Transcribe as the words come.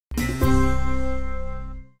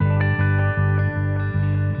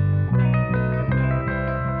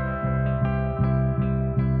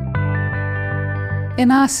In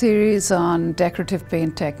our series on decorative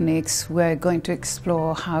paint techniques, we're going to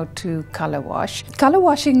explore how to color wash. Color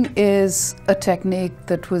washing is a technique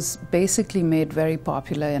that was basically made very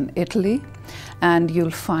popular in Italy, and you'll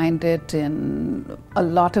find it in a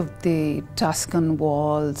lot of the Tuscan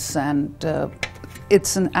walls, and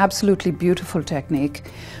it's an absolutely beautiful technique,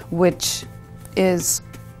 which is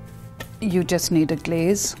you just need a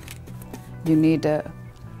glaze, you need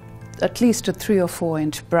at least a 3 or 4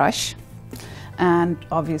 inch brush, and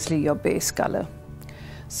obviously your base color.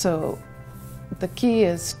 So the key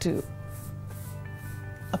is to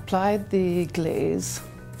apply the glaze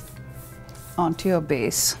onto your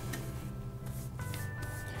base,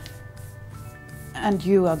 and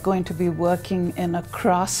you are going to be working in a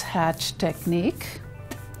cross-hatch technique.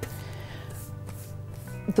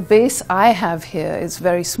 The base I have here is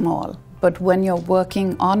very small, but when you're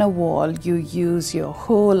working on a wall, you use your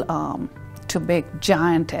whole arm to make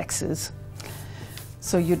giant X's.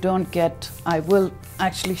 So you don't get, I will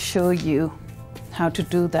actually show you how to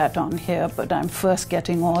do that on here, but I'm first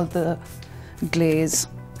getting all the glaze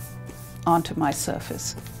onto my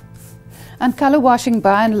surface. And color washing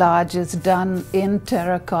by and large is done in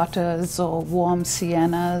terracottas or warm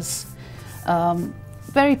siennas,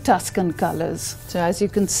 very Tuscan colors. So as you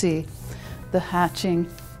can see, the hatching,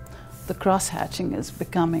 the cross hatching is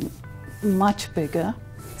becoming much bigger.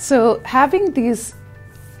 So having these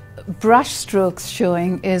brush strokes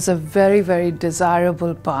showing is a very, very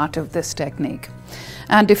desirable part of this technique.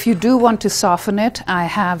 And if you do want to soften it, I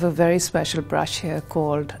have a very special brush here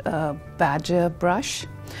called a badger brush,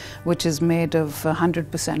 which is made of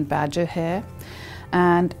 100% badger hair.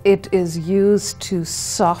 And it is used to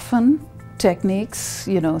soften techniques,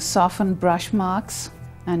 soften brush marks,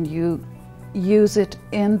 and you use it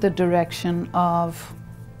in the direction of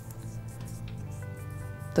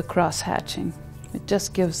the cross hatching. It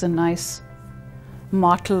just gives a nice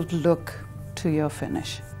mottled look to your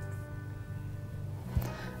finish.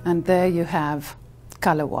 And there you have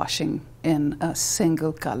color washing in a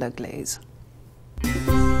single color glaze.